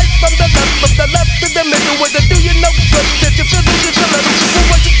 Right from the left to the middle. With the do you know good? Did you feel this a little? For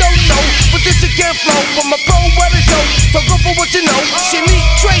what you don't know, but this you can't flow from a pro what a show. So go for what you know. She need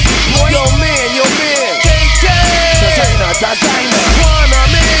trade, boy. Yo man, KK. China, Wanna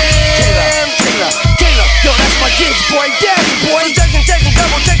man. Killer. Yo, that's my kids, boy. Daddy, boy. So check and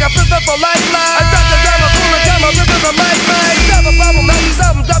double check. I flip up a lifeline. I drop the drama, pull the drama, rip it from my mind. Stop a problem, now these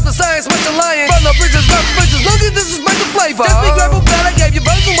albums, drop the science, much a lion. From the bridges, rough bridges. Look at this is my flavor. Just be grateful that I gave gave you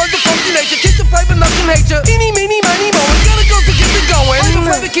version was the funky nature. Kick the flavor, nothing hate you. Eeny, meeny, miny, mo. Gotta go to get it going.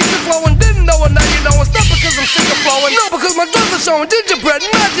 Flavor keep it flowing. Didn't know it, now you know. It's not because I'm sick of flowing. No, because my drugs are showing. Gingerbread,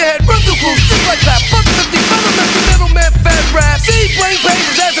 nod your head, run through grooves, just like that. Fuck 50, better make the middleman fat rap. See, blank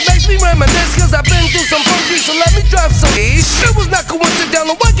pages as it makes me reminisce. Cause I've been through some funky, so let me drop some ease. It was not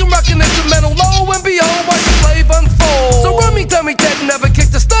coincidental. I can rock an instrumental. Lo and behold, watch the flavor unfold. So run me, tell me that never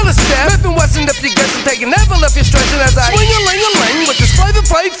kicked a stutter step. Smith and Wesson, if you guessing, taking never left you stressing as I swing-a-ling-a-ling with this flavor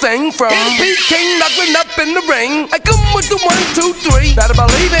play thing from Pete King knuckling up in the ring. I come with the 1, 2, 3. Better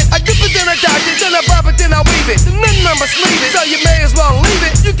believe it. I dip it, then I dodge it, then I pop it, then I weave it. And then I'ma sleeve it, so you may as well leave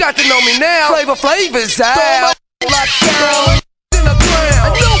it. You got to know me now. Flavor's out. Locked down in the ground. I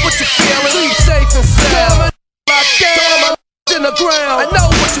know what you're feeling. Sleep safe and sound. Locked down in the ground. I know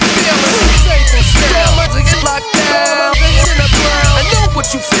what you're feeling. Sleep safe and sound. Locked down in the ground. I know what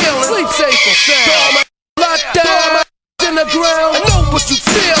you're feeling. Sleep safe and sound. Locked down in the ground. I know what you're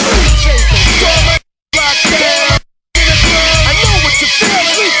feeling. Sleep safe and sound. Locked down in the ground. I know what you're feeling.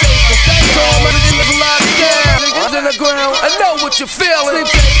 Sleep safe and sound. Locked down in the ground. I know what you're feeling. Sleep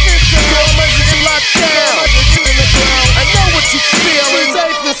safe and sound. Locked down in the ground. I know what you're feeling.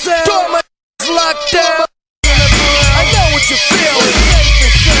 Safe and sound. Locked down in the ground. I know what you're feeling. Safe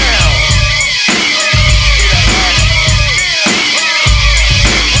and sound.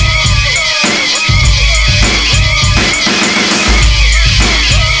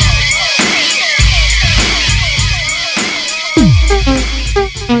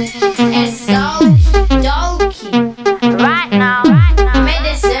 It's so dokey. Right now,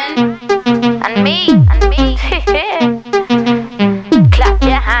 medicine and me. Clap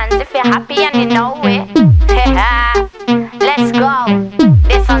your hands if you're happy and you know it. Let's go.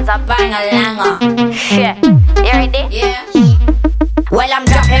 This one's a bang-a-langer. Shit. You ready? Yeah. Well, I'm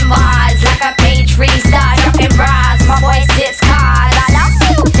dropping bars like a page freestyle. Dropping bras, my voice sits cars. I love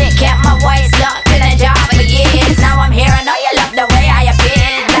music, kept my voice locked in a jar for years. Now I'm here, I know you love the way I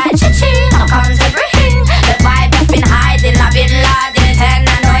appeared. Like cha-ching, I'm come to bring the vibe that's been hiding. I've been loading, turn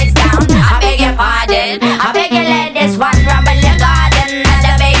the noise down. I beg your pardon, I beg you let this one rumble your garden. And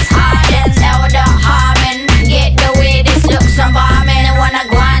the bass hardens, elder harmon. Get the way this looks, I'm bombing. I wanna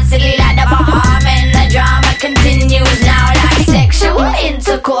go on silly like the Bahaman. The drama continues now like sexual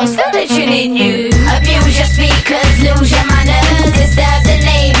intercourse, furnishing in you. Abuse your speakers, lose your manners, disturb the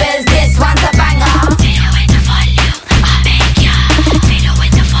neighbors. This one's a banger. Fiddle with the volume, I beg ya. Fiddle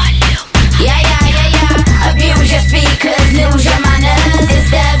with the volume. Yeah. Abuse your speakers, lose your manners,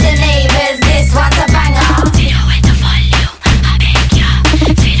 disturb the neighbors. This one's a banger. Fiddle with the volume, I beg ya.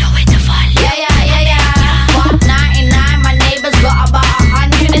 Fiddle with the volume. Yeah. Fuck 99, my neighbors got about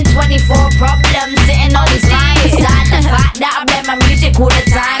 124 problems sitting on his mind. Beside the fact that I play my music all the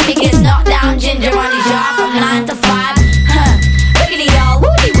time. He gets knocked down, ginger on his yard from 9 to 5. Wiggly y'all,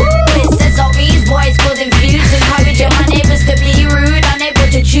 woody woo. It says all these boys causing feuds, encouraging my neighbors to be rude, unable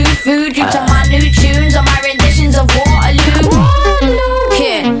to chew food due to my new tunes or my renditions of Waterloo.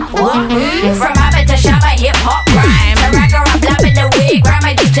 Yeah, what? From Abbott to Shabba, hip hop rhyme. To ragga, I'm blabbing the wig.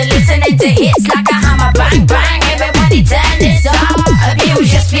 Grandma used to listening to hits like a hammer, bang bang. Everybody turn this up.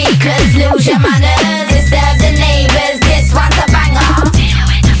 Abuse your speakers, lose your manners, disturb the neighbors. This one's a banger. Fiddle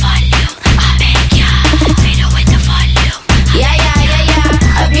with the volume, I beg ya. Fiddle with the volume. Yeah.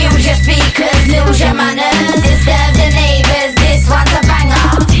 Abuse your speakers, lose your manners, disturb the neighbors. This one's a banger.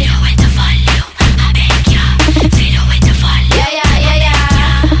 Fiddle with the volume, I beg ya. Fiddle with the volume. Yeah.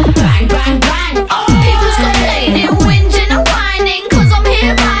 Bang, bang, bang. People's complaining, whinging and whining, 'cause I'm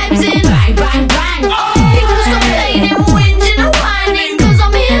here vibes in. Bang, bang,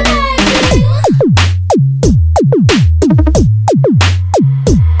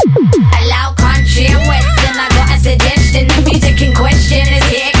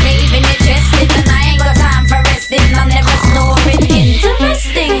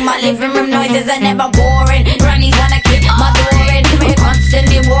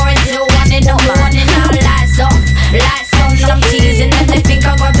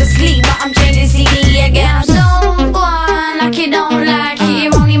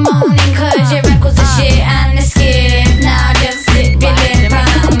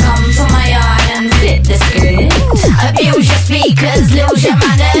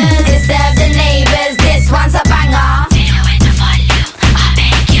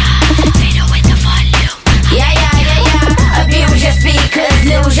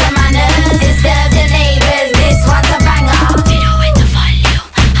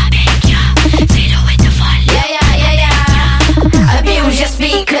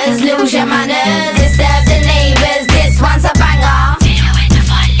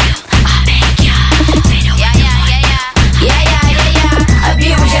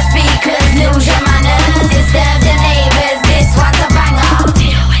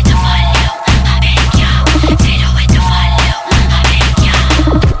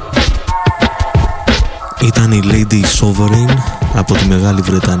 Sovereign από τη Μεγάλη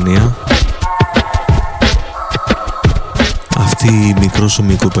Βρετανία. Αυτή η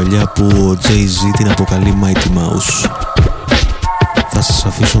μικρόσωμη κοπελιά που ο Jay-Z την αποκαλεί Mighty Mouse. Θα σας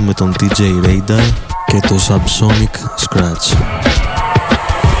αφήσω με τον DJ Radar και το Subsonic Scratch.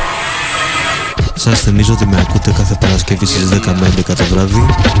 Σας θυμίζω ότι με ακούτε κάθε Παρασκευή στις 10 με 11 το βράδυ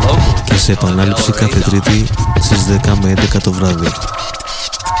και σε επανάληψη κάθε Τρίτη στις 10 με 11 το βράδυ.